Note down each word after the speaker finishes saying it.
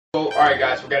So, all right,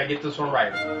 guys, we got to get this one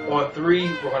right. On three,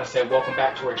 we're going to say, welcome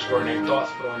back to Extraordinary Thoughts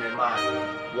Put On Their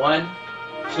Mind. 1,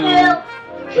 2,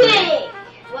 3.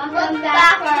 Welcome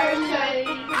back to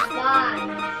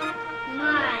Extraordinary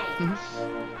Minds.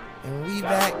 And we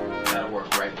back. That'll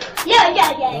work right there.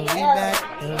 Yeah. And we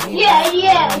back. And we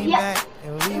Yeah. back.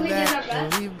 And we back.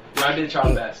 And we back. And we Y'all did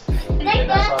y'all best. And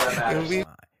that's all that matters.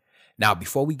 Now,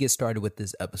 before we get started with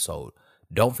this episode,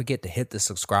 don't forget to hit the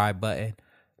subscribe button,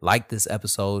 like this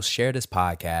episode, share this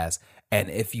podcast,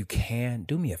 and if you can,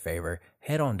 do me a favor,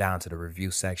 head on down to the review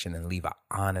section and leave an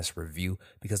honest review,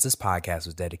 because this podcast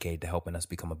was dedicated to helping us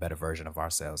become a better version of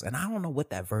ourselves. And I don't know what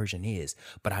that version is,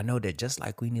 but I know that just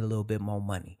like we need a little bit more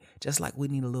money, just like we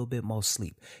need a little bit more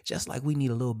sleep, just like we need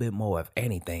a little bit more of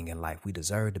anything in life, we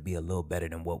deserve to be a little better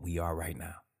than what we are right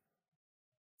now.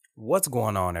 What's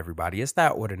going on, everybody? It's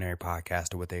that ordinary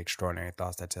podcaster with the extraordinary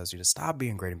thoughts that tells you to stop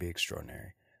being great and be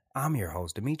extraordinary. I'm your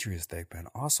host, Demetrius Thigpen,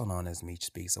 also known as Meech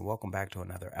Speaks, and welcome back to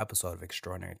another episode of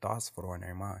Extraordinary Thoughts for the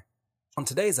Ordinary Mind. On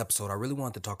today's episode, I really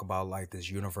want to talk about like this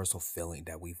universal feeling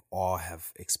that we've all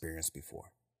have experienced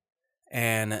before.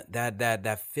 And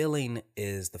that feeling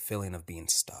is the feeling of being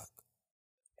stuck.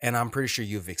 And I'm pretty sure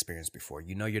you've experienced before.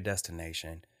 You know your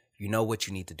destination, you know what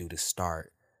you need to do to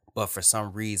start, but for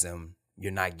some reason,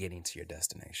 you're not getting to your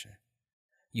destination.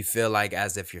 You feel like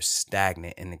as if you're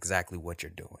stagnant in exactly what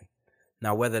you're doing.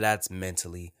 Now, whether that's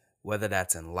mentally, whether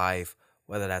that's in life,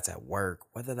 whether that's at work,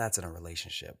 whether that's in a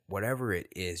relationship, whatever it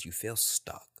is, you feel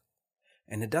stuck.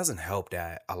 And it doesn't help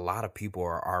that a lot of people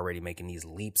are already making these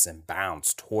leaps and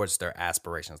bounds towards their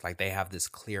aspirations. Like they have this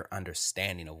clear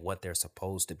understanding of what they're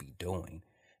supposed to be doing.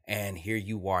 And here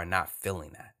you are not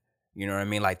feeling that. You know what I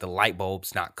mean? Like the light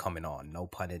bulb's not coming on. No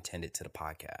pun intended to the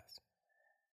podcast.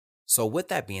 So with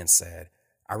that being said,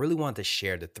 I really wanted to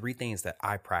share the 3 things that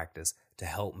I practice to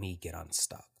help me get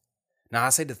unstuck. Now, I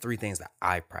say the 3 things that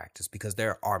I practice because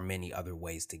there are many other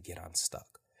ways to get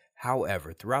unstuck.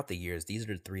 However, throughout the years, these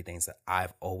are the 3 things that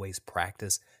I've always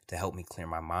practiced to help me clear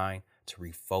my mind, to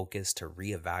refocus, to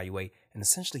reevaluate, and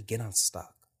essentially get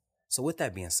unstuck. So with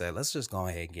that being said, let's just go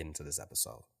ahead and get into this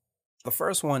episode. The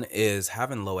first one is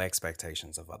having low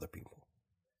expectations of other people.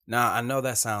 Now, I know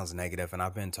that sounds negative, and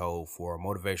I've been told for a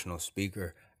motivational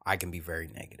speaker, I can be very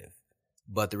negative.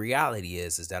 But the reality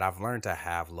is that I've learned to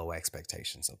have low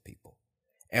expectations of people.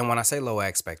 And when I say low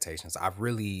expectations,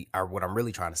 what I'm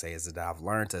really trying to say is that I've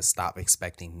learned to stop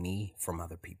expecting me from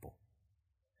other people.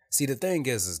 See, the thing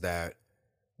is that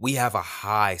we have a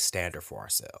high standard for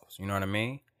ourselves. You know what I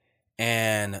mean?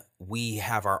 And we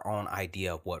have our own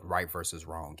idea of what right versus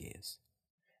wrong is.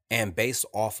 And based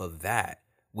off of that,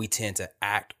 we tend to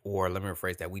act, or let me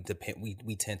rephrase that,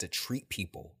 we tend to treat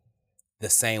people the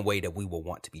same way that we will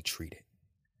want to be treated.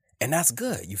 And that's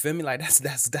good. You feel me? Like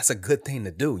that's a good thing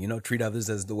to do, you know, treat others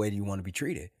as the way you want to be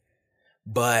treated.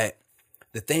 But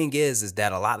the thing is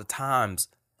that a lot of times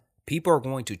people are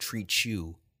going to treat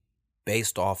you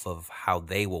based off of how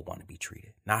they will want to be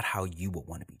treated, not how you would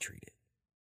want to be treated.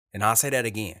 And I'll say that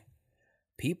again.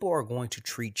 People are going to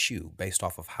treat you based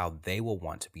off of how they will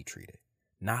want to be treated,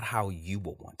 not how you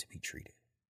will want to be treated.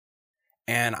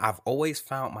 And I've always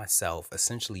found myself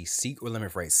essentially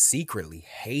secretly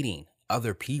hating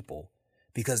other people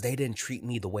because they didn't treat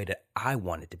me the way that I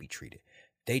wanted to be treated.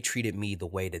 They treated me the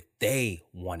way that they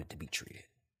wanted to be treated.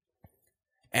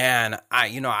 And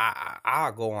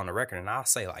I'll go on the record and I'll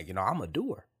say, like, I'm a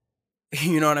doer.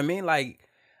 You know what I mean? Like,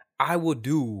 I will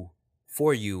do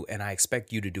for you and I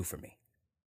expect you to do for me.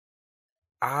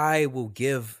 I will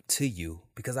give to you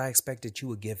because I expect that you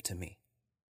would give to me.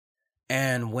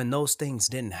 And when those things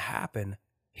didn't happen,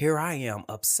 here I am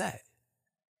upset.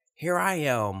 Here I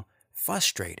am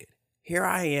frustrated. Here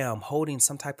I am holding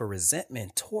some type of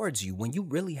resentment towards you when you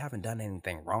really haven't done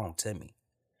anything wrong to me.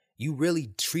 You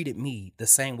really treated me the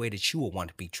same way that you would want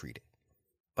to be treated.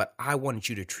 But I wanted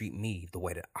you to treat me the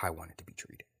way that I wanted to be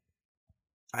treated.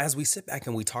 As we sit back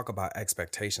and we talk about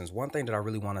expectations, one thing that I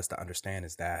really want us to understand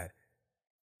is that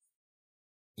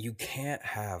you can't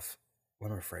have, let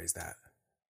me rephrase that.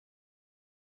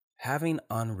 Having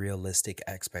unrealistic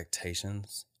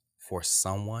expectations for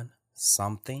someone,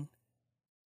 something,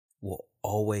 will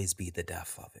always be the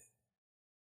death of it.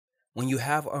 When you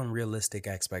have unrealistic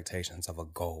expectations of a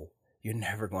goal, you're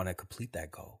never going to complete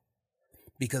that goal.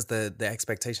 Because the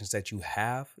expectations that you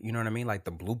have, you know what I mean? Like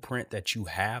the blueprint that you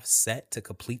have set to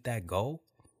complete that goal,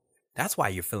 that's why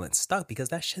you're feeling stuck, because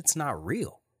that shit's not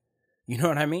real. You know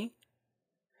what I mean?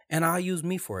 And I'll use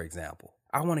me for example.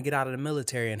 I want to get out of the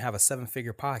military and have a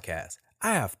 7-figure podcast.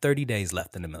 I have 30 days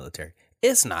left in the military.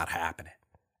 It's not happening.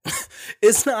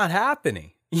 It's not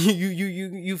happening.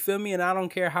 You feel me? And I don't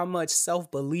care how much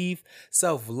self-belief,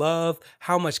 self-love,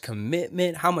 how much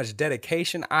commitment, how much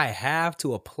dedication I have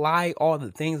to apply all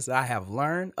the things that I have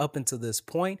learned up until this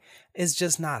point. It's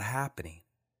just not happening.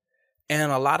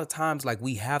 And a lot of times, like,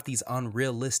 we have these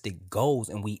unrealistic goals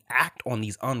and we act on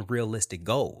these unrealistic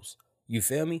goals. You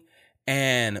feel me?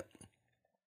 And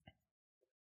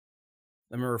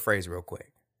let me rephrase real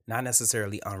quick. Not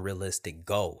necessarily unrealistic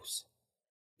goals,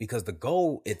 because the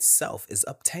goal itself is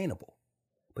obtainable,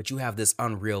 but you have this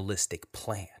unrealistic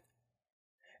plan.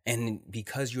 And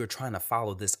because you're trying to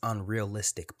follow this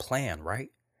unrealistic plan,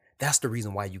 right? That's the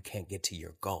reason why you can't get to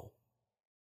your goal.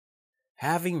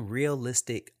 Having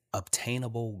realistic,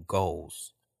 obtainable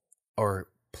goals or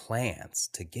plans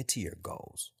to get to your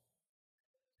goals,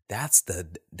 that's the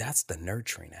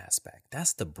nurturing aspect.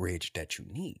 That's the bridge that you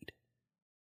need.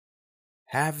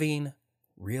 Having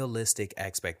realistic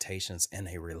expectations in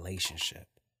a relationship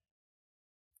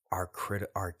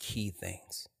are key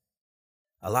things.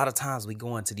 A lot of times we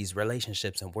go into these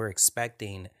relationships and we're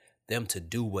expecting them to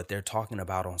do what they're talking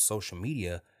about on social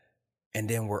media, and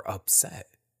then we're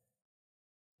upset.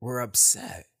 We're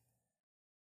upset.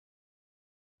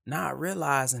 Not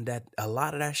realizing that a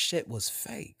lot of that shit was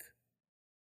fake.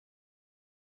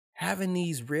 Having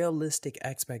these realistic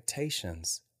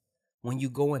expectations when you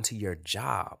go into your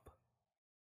job,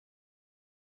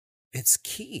 it's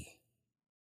key.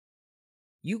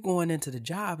 You going into the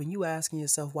job and you asking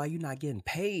yourself why you're not getting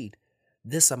paid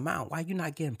this amount, why you're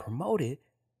not getting promoted,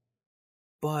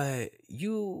 but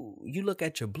you look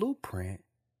at your blueprint,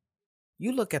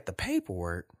 you look at the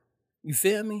paperwork, you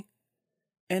feel me?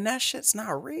 And that shit's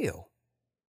not real.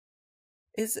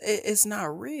 It's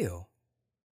not real.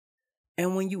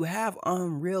 And when you have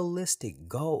unrealistic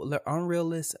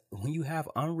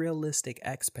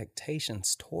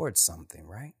expectations towards something,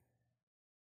 right?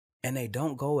 And they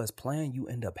don't go as planned, you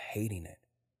end up hating it.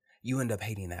 You end up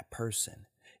hating that person.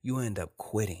 You end up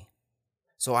quitting.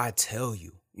 So I tell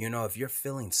you, if you're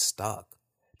feeling stuck,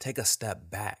 take a step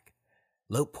back.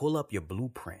 Look, pull up your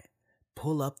blueprint,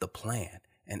 pull up the plan,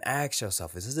 and ask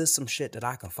yourself, is this some shit that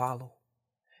I can follow?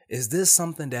 Is this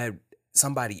something that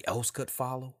somebody else could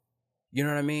follow? You know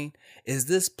what I mean? Is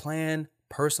this plan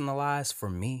personalized for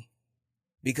me?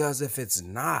 Because if it's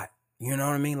not, you know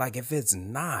what I mean? Like, if it's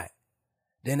not,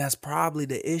 then that's probably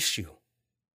the issue.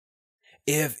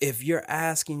 If you're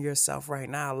asking yourself right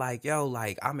now, like, yo,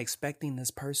 like, I'm expecting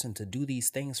this person to do these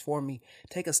things for me,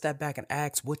 take a step back and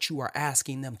ask what you are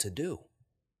asking them to do.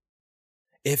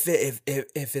 If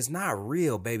it's not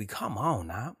real, baby, come on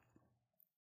now.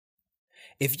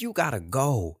 If you got a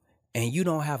goal and you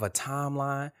don't have a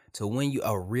timeline to when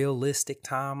a realistic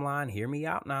timeline, hear me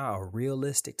out now, a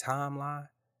realistic timeline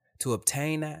to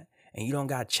obtain that, and you don't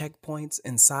got checkpoints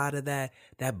inside of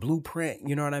that blueprint,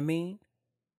 you know what I mean?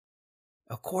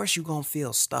 Of course you're going to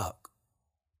feel stuck.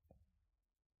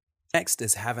 Next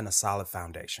is having a solid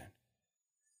foundation.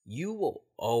 You will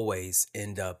always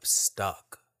end up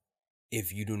stuck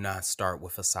if you do not start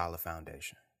with a solid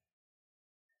foundation.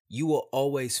 You will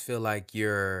always feel like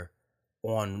you're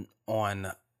on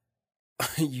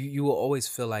you will always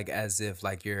feel like as if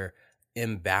like you're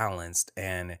imbalanced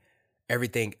and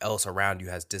everything else around you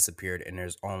has disappeared and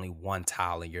there's only one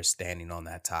tile and you're standing on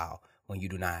that tile when you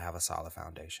do not have a solid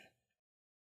foundation.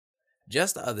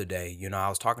 Just the other day, I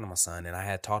was talking to my son and I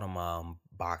had taught him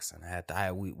boxing.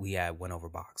 We had went over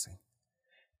boxing.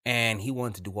 And he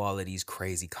wanted to do all of these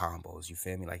crazy combos, you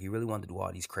feel me? Like, he really wanted to do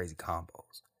all these crazy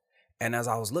combos. And as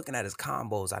I was looking at his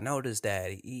combos, I noticed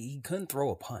that he couldn't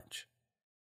throw a punch.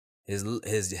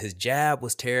 His jab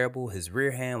was terrible. His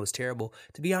rear hand was terrible.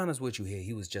 To be honest with you here,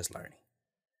 he was just learning.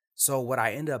 So what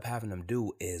I ended up having him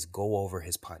do is go over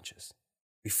his punches.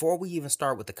 Before we even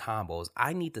start with the combos,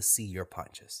 I need to see your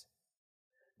punches.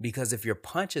 Because if your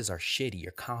punches are shitty,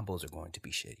 your combos are going to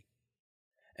be shitty.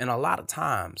 And a lot of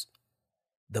times,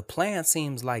 the plan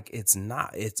seems like it's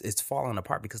falling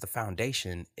apart because the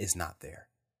foundation is not there.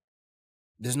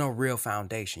 There's no real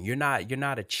foundation. You're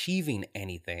not achieving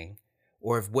anything,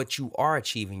 or if what you are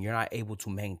achieving, you're not able to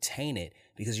maintain it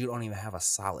because you don't even have a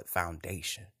solid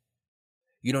foundation.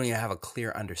 You don't even have a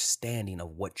clear understanding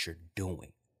of what you're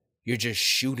doing. You're just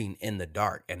shooting in the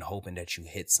dark and hoping that you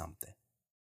hit something.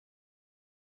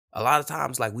 A lot of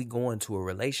times, like, we go into a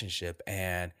relationship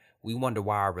and we wonder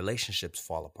why our relationships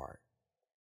fall apart.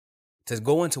 To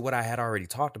go into what I had already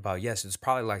talked about, yes, it's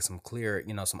probably like some clear,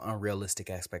 some unrealistic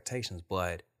expectations.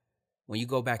 But when you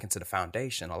go back into the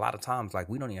foundation, a lot of times, like,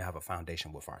 we don't even have a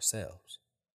foundation with ourselves.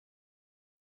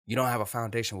 You don't have a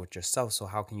foundation with yourself, so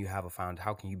how can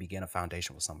you begin a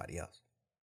foundation with somebody else?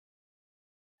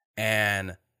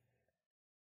 And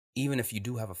even if you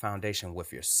do have a foundation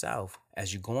with yourself,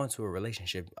 as you go into a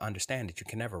relationship, understand that you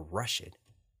can never rush it.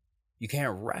 You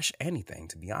can't rush anything,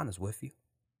 to be honest with you.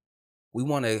 We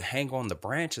want to hang on the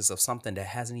branches of something that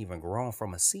hasn't even grown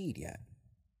from a seed yet.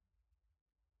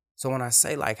 So when I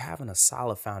say like having a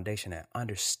solid foundation and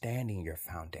understanding your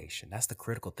foundation, that's the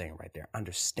critical thing right there.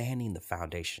 Understanding the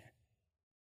foundation.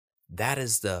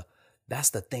 That's the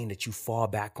thing that you fall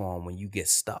back on when you get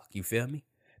stuck. You feel me?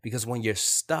 Because when you're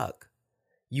stuck,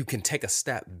 you can take a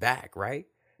step back, right?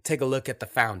 Take a look at the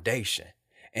foundation.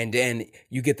 And then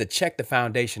you get to check the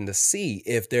foundation to see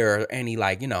if there are any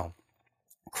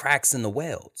cracks in the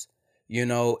welds.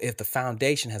 If the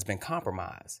foundation has been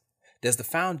compromised. Does the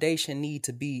foundation need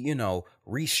to be,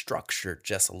 restructured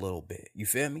just a little bit? You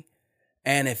feel me?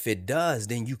 And if it does,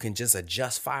 then you can just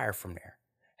adjust fire from there.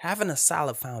 Having a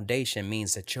solid foundation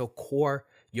means that your core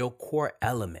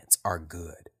elements are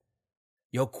good.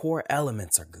 Your core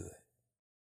elements are good.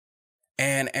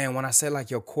 And when I say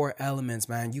like your core elements,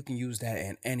 man, you can use that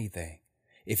in anything.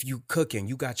 If you cooking,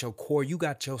 you got your core, you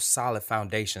got your solid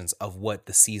foundations of what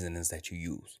the seasonings that you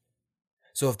use.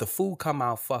 So if the food come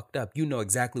out fucked up, you know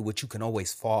exactly what you can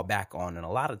always fall back on. And a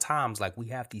lot of times, like we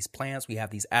have these plans, we have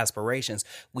these aspirations,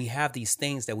 we have these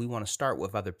things that we want to start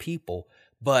with other people.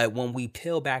 But when we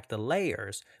peel back the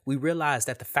layers, we realize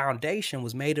that the foundation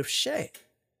was made of shit.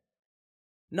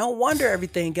 No wonder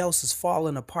everything else is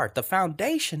falling apart. The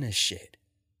foundation is shit.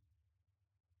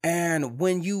 And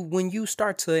when you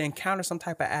start to encounter some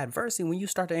type of adversity, when you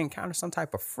start to encounter some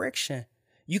type of friction,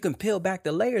 you can peel back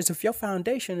the layers. If your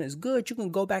foundation is good, you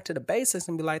can go back to the basics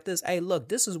and be like this. Hey, look,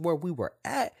 this is where we were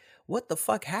at. What the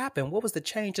fuck happened? What was the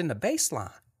change in the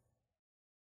baseline?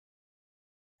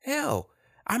 Hell,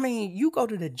 I mean, you go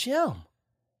to the gym.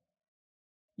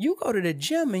 You go to the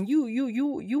gym and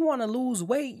you want to lose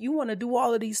weight. You want to do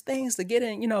all of these things to get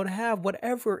in, to have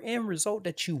whatever end result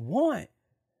that you want.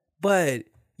 But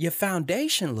your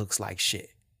foundation looks like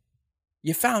shit.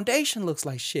 Your foundation looks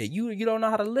like shit. You don't know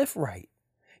how to lift right.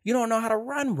 You don't know how to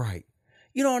run right.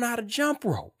 You don't know how to jump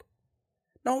rope.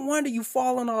 No wonder you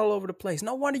falling all over the place.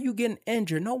 No wonder you getting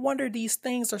injured. No wonder these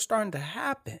things are starting to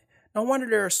happen. No wonder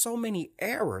there are so many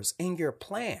errors in your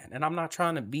plan. And I'm not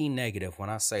trying to be negative when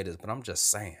I say this, but I'm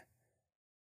just saying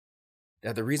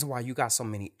that the reason why you got so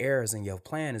many errors in your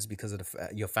plan is because of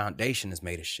your foundation is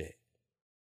made of shit.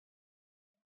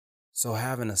 So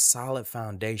having a solid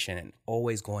foundation and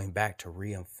always going back to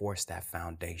reinforce that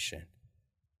foundation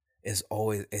is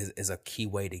a key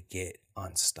way to get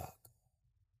unstuck.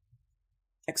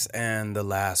 Next and the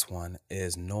last one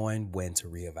is knowing when to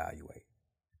reevaluate.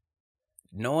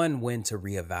 Knowing when to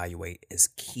reevaluate is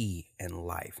key in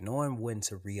life. Knowing when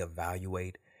to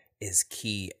reevaluate is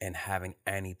key in having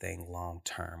anything long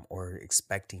term or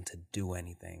expecting to do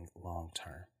anything long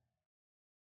term.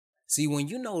 See, when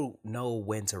you know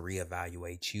when to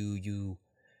reevaluate, you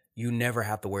never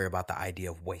have to worry about the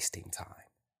idea of wasting time.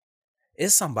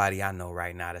 It's somebody I know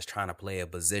right now that's trying to play a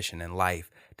position in life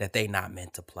that they not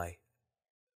meant to play.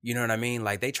 You know what I mean?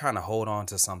 Like they trying to hold on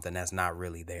to something that's not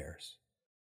really theirs.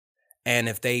 And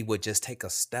if they would just take a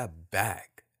step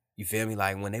back, you feel me?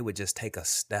 Like when they would just take a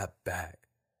step back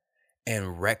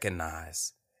and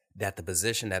recognize that the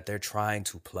position that they're trying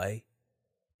to play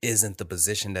isn't the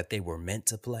position that they were meant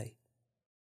to play.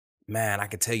 Man, I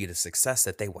could tell you the success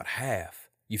that they would have.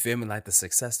 You feel me? Like the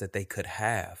success that they could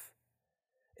have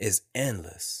is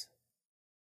endless.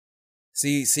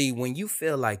 See, when you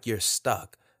feel like you're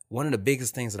stuck, one of the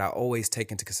biggest things that I always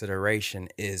take into consideration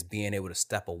is being able to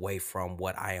step away from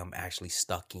what I am actually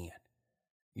stuck in.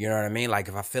 You know what I mean? Like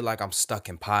if I feel like I'm stuck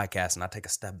in podcasting, I take a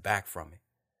step back from it.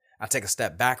 I take a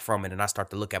step back from it and I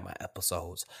start to look at my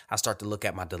episodes. I start to look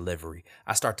at my delivery.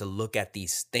 I start to look at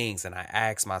these things and I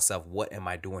ask myself, what am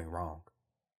I doing wrong?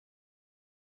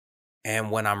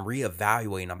 And when I'm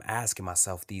reevaluating, I'm asking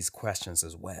myself these questions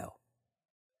as well.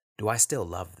 Do I still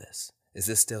love this? Is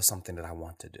this still something that I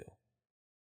want to do?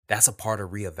 That's a part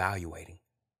of reevaluating.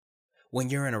 When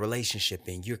you're in a relationship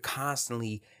and you're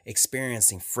constantly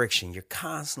experiencing friction, you're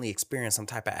constantly experiencing some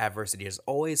type of adversity, there's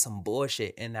always some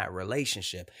bullshit in that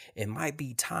relationship. It might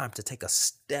be time to take a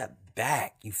step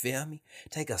back. You feel me?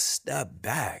 Take a step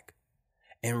back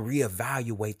and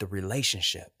reevaluate the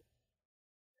relationship.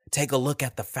 Take a look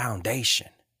at the foundation.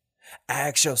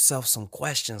 Ask yourself some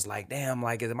questions like, damn,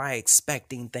 like, am I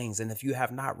expecting things? And if you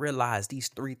have not realized these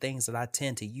 3 things that I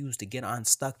tend to use to get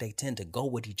unstuck, they tend to go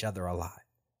with each other a lot.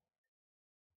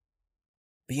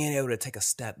 Being able to take a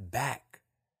step back,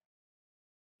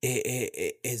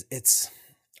 it's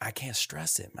I can't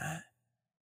stress it, man.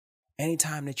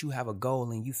 Anytime that you have a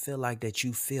goal and you feel like that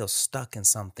you feel stuck in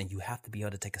something, you have to be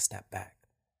able to take a step back.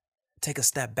 Take a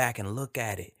step back and look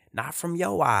at it. Not from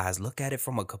your eyes. Look at it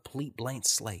from a complete blank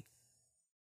slate.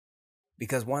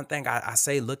 Because one thing I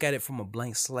say, look at it from a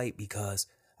blank slate, because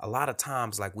a lot of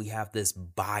times, like, we have this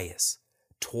bias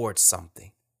towards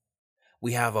something.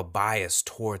 We have a bias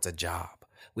towards a job.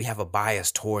 We have a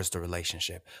bias towards the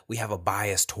relationship. We have a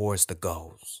bias towards the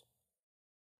goals.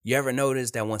 You ever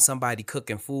notice that when somebody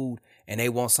cooking food and they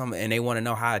want some and they want to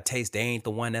know how it tastes, they ain't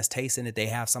the one that's tasting it. They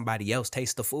have somebody else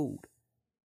taste the food.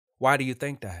 Why do you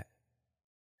think that?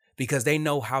 Because they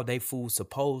know how they food's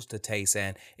supposed to taste.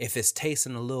 And if it's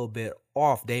tasting a little bit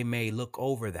off, they may look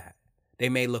over that. They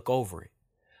may look over it.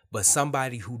 But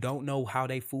somebody who don't know how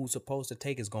they food's supposed to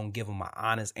take is going to give them an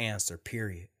honest answer,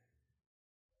 period.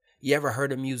 You ever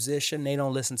heard a musician? They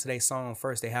don't listen to their song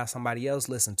first. They have somebody else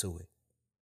listen to it.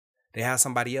 They have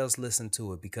somebody else listen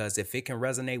to it, because if it can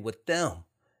resonate with them,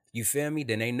 you feel me,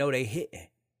 then they know they hitting.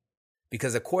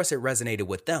 Because of course it resonated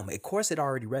with them. Of course it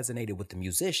already resonated with the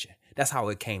musician. That's how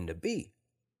it came to be.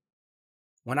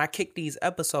 When I kick these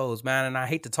episodes, man, and I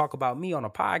hate to talk about me on a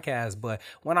podcast, but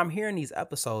when I'm hearing these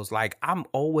episodes, like, I'm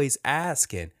always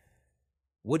asking,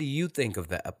 what do you think of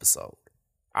the episode?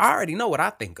 I already know what I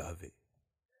think of it,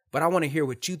 but I want to hear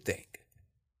what you think.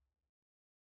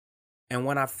 And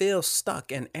when I feel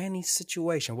stuck in any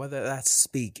situation, whether that's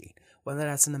speaking, whether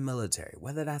that's in the military,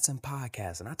 whether that's in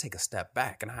podcasting, I take a step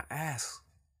back and I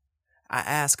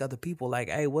ask other people, like,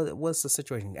 hey, what's the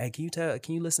situation? Hey,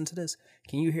 can you listen to this?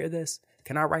 Can you hear this?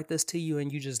 Can I write this to you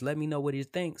and you just let me know what he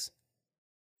thinks?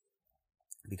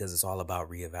 Because it's all about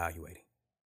reevaluating.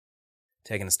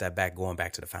 Taking a step back, going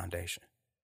back to the foundation.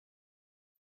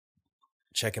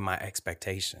 Checking my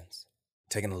expectations.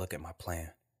 Taking a look at my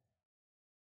plan.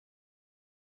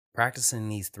 Practicing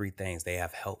these 3 things, they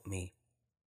have helped me.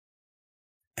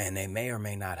 And they may or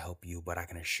may not help you, but I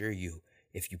can assure you,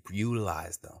 if you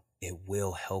utilize them, it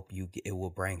will help you. It will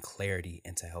bring clarity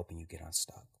into helping you get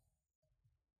unstuck.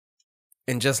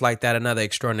 And just like that, another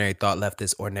extraordinary thought left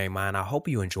this ordinary mind. I hope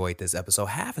you enjoyed this episode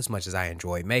half as much as I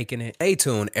enjoyed making it. Stay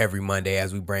tuned every Monday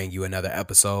as we bring you another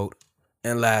episode.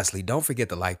 And lastly, don't forget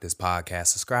to like this podcast,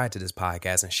 subscribe to this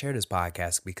podcast, and share this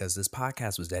podcast, because this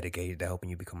podcast was dedicated to helping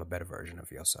you become a better version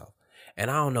of yourself. And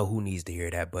I don't know who needs to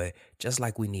hear that, but just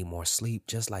like we need more sleep,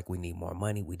 just like we need more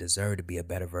money, we deserve to be a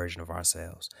better version of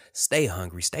ourselves. Stay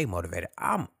hungry, stay motivated.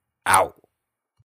 I'm out.